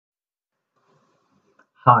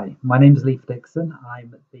Hi, my name is Leif Dixon.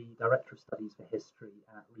 I'm the Director of Studies for History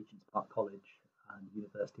at Regent's Park College and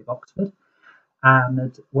University of Oxford.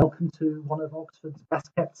 And welcome to one of Oxford's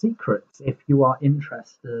best kept secrets. If you are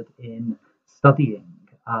interested in studying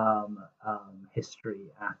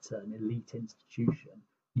history at an elite institution,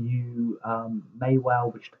 you may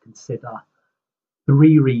well wish to consider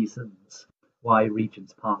three reasons why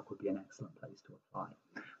Regent's Park would be an excellent place to apply.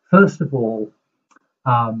 First of all,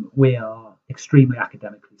 we are extremely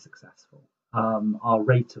academically successful. Our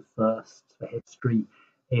rate of firsts for history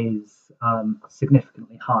is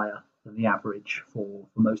significantly higher than the average for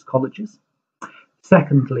most colleges.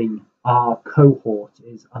 Secondly, our cohort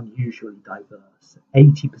is unusually diverse.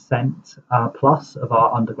 80% plus of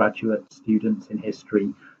our undergraduate students in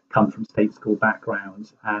history come from state school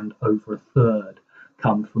backgrounds, and over a third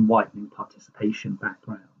come from widening participation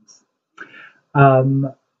backgrounds.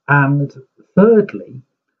 And thirdly,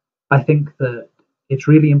 I think that it's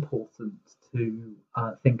really important to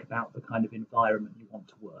think about the kind of environment you want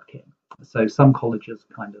to work in. So some colleges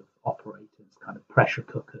kind of operate as kind of pressure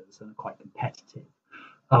cookers and are quite competitive.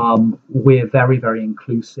 We're very, very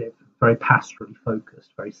inclusive, very pastorally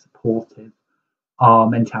focused, very supportive. Our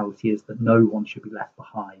mentality is that no one should be left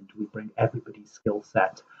behind. We bring everybody's skill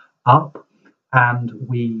set up, and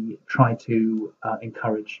we try to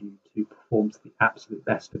encourage you to perform to the absolute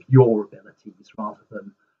best of your abilities rather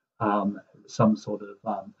than some sort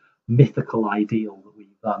of mythical ideal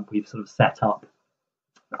that we've sort of set up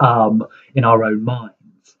in our own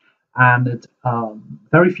minds. And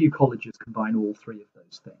very few colleges combine all three of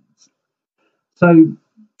those things. So,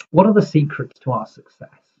 what are the secrets to our success?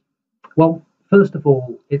 Well, first of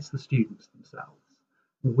all, it's the students themselves.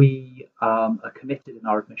 We are committed in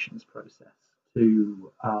our admissions process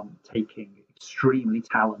to taking extremely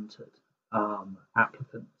talented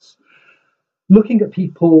applicants, looking at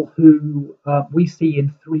people who we see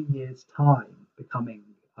in 3 years' time becoming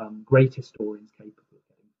great historians capable of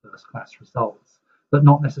getting first-class results, but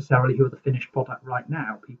not necessarily who are the finished product right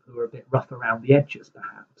now, people who are a bit rough around the edges,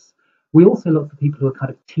 perhaps. We also look for people who are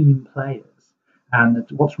kind of team players. And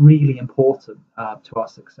what's really important to our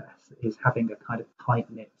success is having a kind of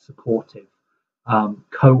tight-knit, supportive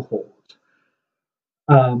cohort.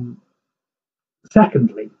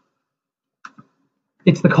 Secondly,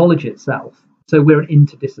 it's the college itself. So we're an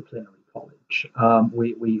interdisciplinary college.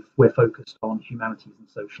 We're focused on humanities and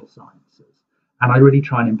social sciences. And I really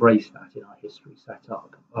try and embrace that in our history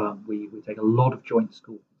setup. We take a lot of joint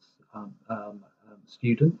schools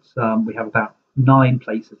students. We have about 9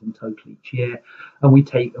 places in total each year, and we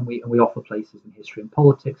offer places in history and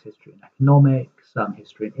politics, history and economics,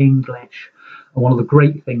 history and English. And one of the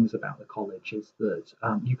great things about the college is that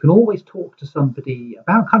you can always talk to somebody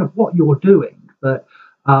about kind of what you're doing, but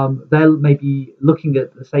they'll maybe looking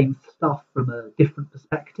at the same stuff from a different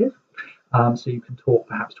perspective. So you can talk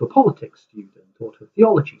perhaps to a politics student or to a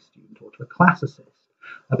theology student or to a classicist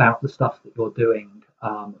about the stuff that you're doing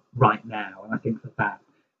right now. And I think that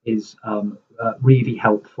is really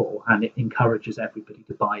helpful, and it encourages everybody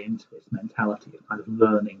to buy into this mentality of kind of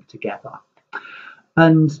learning together.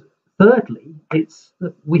 And thirdly, it's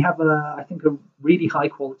that we have I think a really high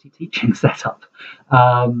quality teaching setup.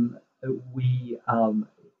 I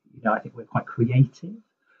think we're quite creative.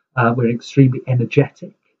 We're extremely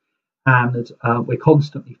energetic, and we're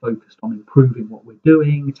constantly focused on improving what we're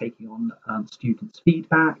doing, taking on students'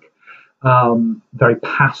 feedback. Very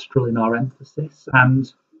pastoral in our emphasis,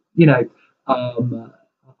 and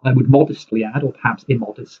I would modestly add, or perhaps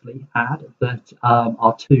immodestly add, that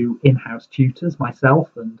our 2 in-house tutors,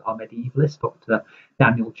 myself and our medievalist, Dr.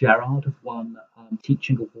 Daniel Gerard, have won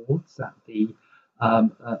teaching awards at the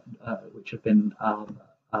which have been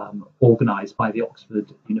organised by the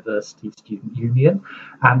Oxford University Student Union,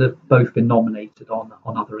 and have both been nominated on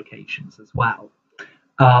other occasions as well.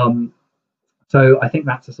 So I think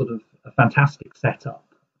that's a sort of a fantastic setup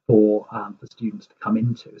for students to come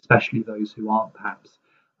into, especially those who aren't perhaps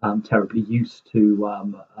terribly used to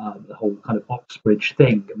the whole kind of Oxbridge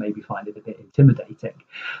thing and maybe find it a bit intimidating.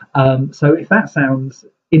 So if that sounds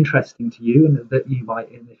interesting to you, and that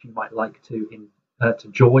if you might like to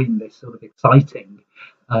join this sort of exciting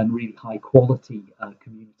and really high quality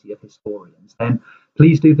community of historians, then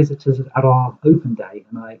please do visit us at our open day,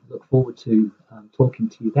 and I look forward to talking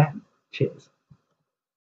to you then. Cheers.